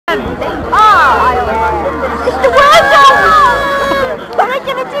It's the word now! What are you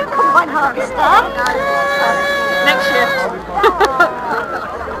going to do, combine harvester? Next shift.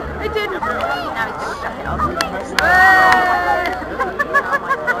 It didn't. Now he's going to jack it off.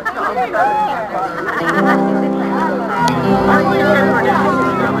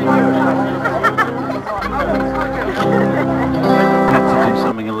 Had to do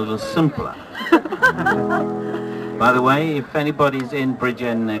something a little simpler. By the way, if anybody's in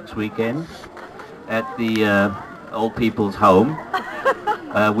Bridgend next weekend at the old people's home,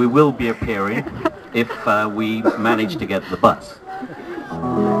 we will be appearing if we manage to get the bus.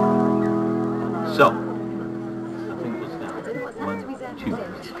 So, I think it's now 1, 2,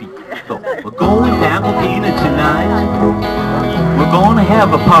 3, 4. We're going down to Goginan tonight. We're going to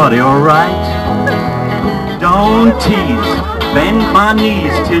have a party, alright? Don't tease, bend my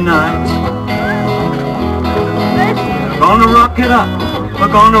knees tonight. We're gonna rock it up, we're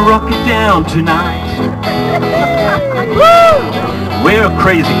gonna rock it down tonight. We're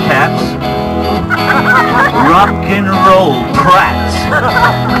crazy cats, rock and roll prats.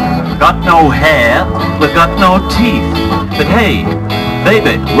 Got no hair, we've got no teeth, but hey,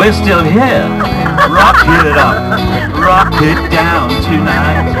 baby, we're still here. Rock it up, rock it down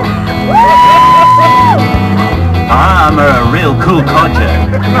tonight. I'm a real cool codger,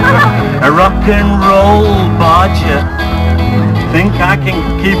 a rock and roll bodger. Think I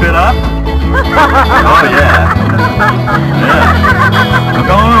can keep it up? Oh yeah. Yeah. We're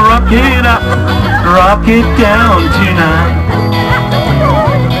gonna rock it up, rock it down tonight.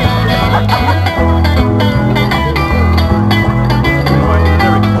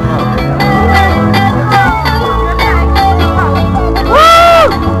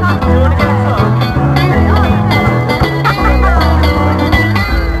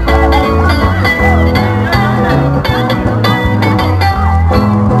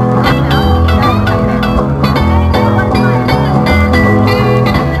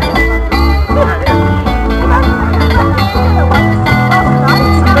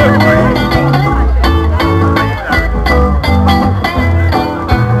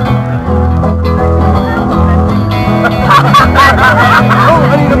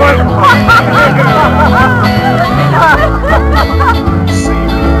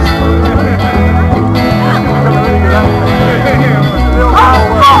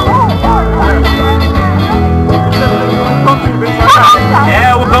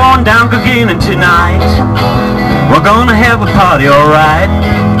 Yeah, we're going down Goginan tonight. We're gonna have a party, alright?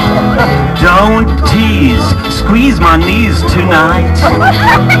 Don't tease, squeeze my knees tonight.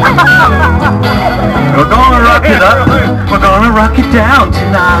 We're gonna rock it up, we're gonna rock it down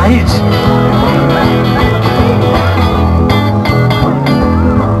tonight.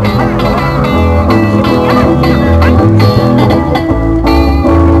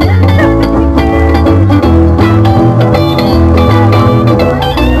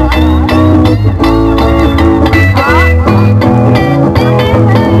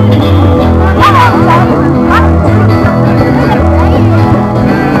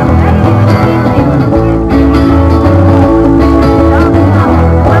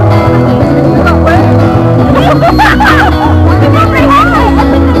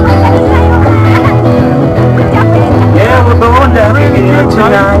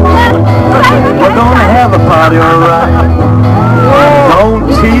 We're gonna have a party, alright? Don't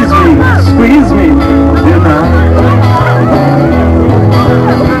tease me, squeeze me tonight.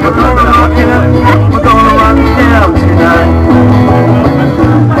 We're gonna rock it up, we're gonna rock it down tonight.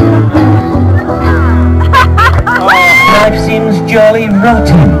 Life seems jolly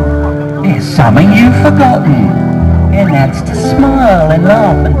rotten. There's something you've forgotten, and that's to smile and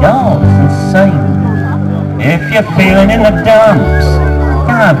laugh and dance and sing. If you're feeling in the dumps,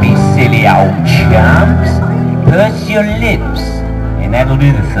 don't be silly old chumps. Purse your lips, and that'll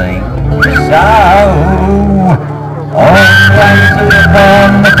do the thing. So, always look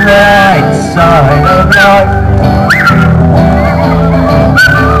on the bright side of life.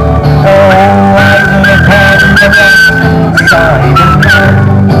 Always look on the right side of life.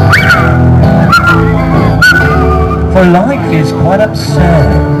 For life is quite absurd,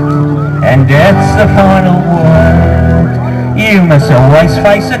 and death's the final word. You must always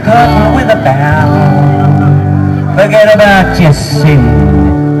face a curtain with a bow. Forget about your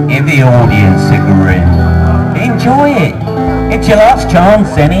sin, give the audience a grin. Enjoy it, it's your last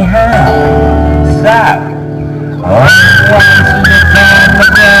chance anyhow. So, always look on the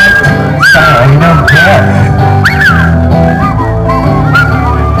bright side of death.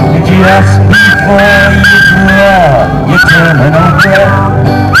 Just before you draw your terminal breath.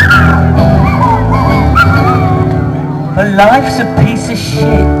 For life's a piece of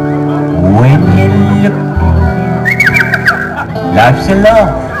shit, Life's a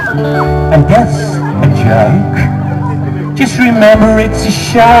laugh, and death's a joke. Just remember it's a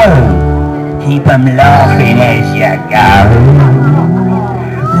show. Keep 'em laughing as you go.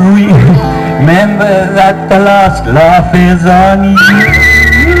 Remember that the last laugh is on you.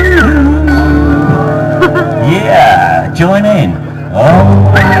 Yeah, join in.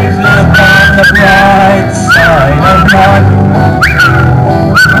 Always look on the bright side of life.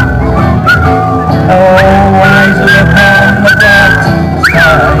 Always look on the bright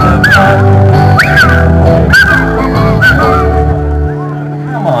side of life.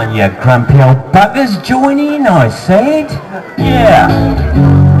 Come on, you grumpy old buggers, join in, I said. Yeah.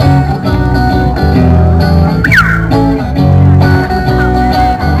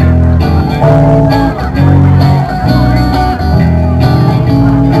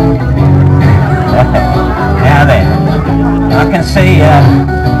 Now then, I can see, yeah,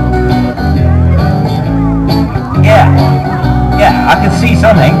 I can see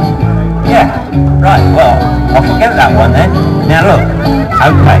something. Yeah, right, well, I'll forget that one then. Now look,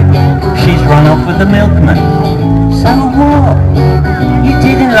 okay, she's run off with the milkman. So what? You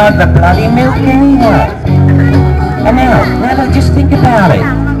didn't like the bloody milk anyway. And now look, just think about it.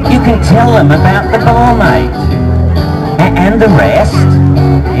 You can tell them about the barmaid. And the rest.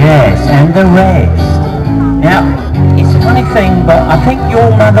 Yes, and the rest. Now, it's a funny thing, but I think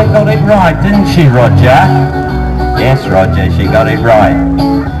your mother got it right, didn't she, Roger? Yes, Roger, she got it right.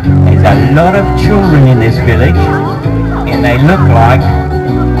 There's a lot of children in this village, and they look like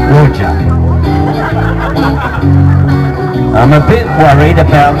Roger. I'm a bit worried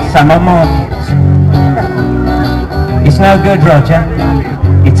about some of my kids. It's no good, Roger.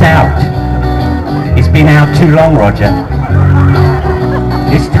 It's out. It's been out too long, Roger.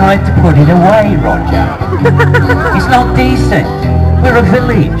 It's time to put it away, Roger. It's not decent. We're a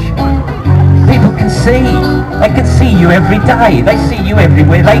village. People can see. They can see you every day. They see you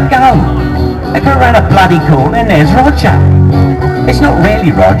everywhere they go. They go around a bloody corner and there's Roger. It's not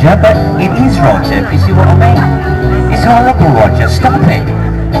really Roger, but it is Roger, if you see what I mean. It's horrible, Roger. Stop it.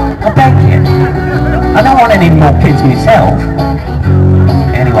 I beg you. I don't want any more kids myself.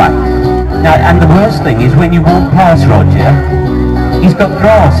 Anyway. Now, and the worst thing is when you walk past Roger, he's got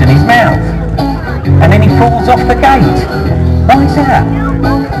grass in his mouth. And then he falls off the gate. Why is that?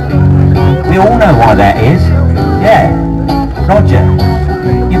 We all know why that is. Yeah. Roger,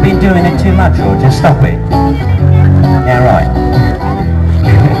 you've been doing it too much, Roger. Stop it. Yeah, right.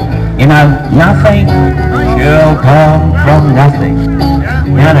 You know, nothing shall come from nothing.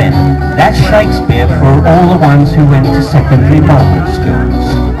 Now then, that's Shakespeare for all the ones who went to secondary modern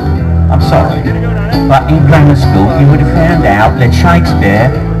schools. I'm sorry, but in grammar school you would have found out that Shakespeare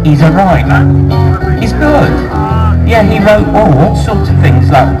is a writer. He's good. Yeah, he wrote all sorts of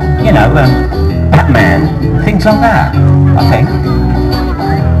things like, you know, Batman, things like that, I think.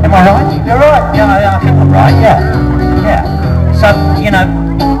 Am I right? You're right. Yeah, I think I'm right, yeah. Yeah. So, you know,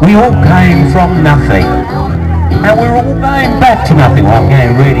 we all came from nothing. And we're all going back to nothing. Well, I'm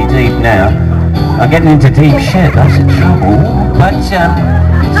getting really deep now. I'm getting into deep shit, that's the trouble. But,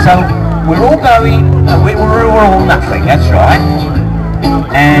 so, we're all going, we were all nothing, that's right.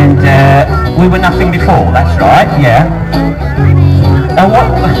 And we were nothing before, that's right, yeah.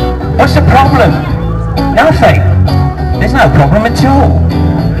 What's the problem? Nothing. There's no problem at all.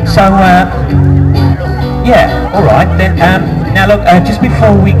 So, yeah, alright then. Now look, just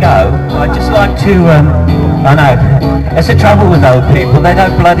before we go, I'd just like to, I know, that's the trouble with old people, they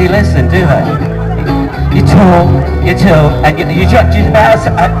don't bloody listen, do they? You talk, and you judge about us,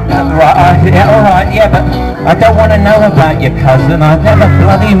 right, yeah, alright, yeah, but I don't want to know about your cousin, I've never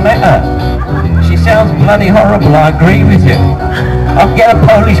bloody met her. She sounds bloody horrible, I agree with you. I'll get a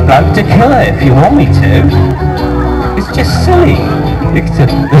Polish bloke to kill her if you want me to. It's just silly.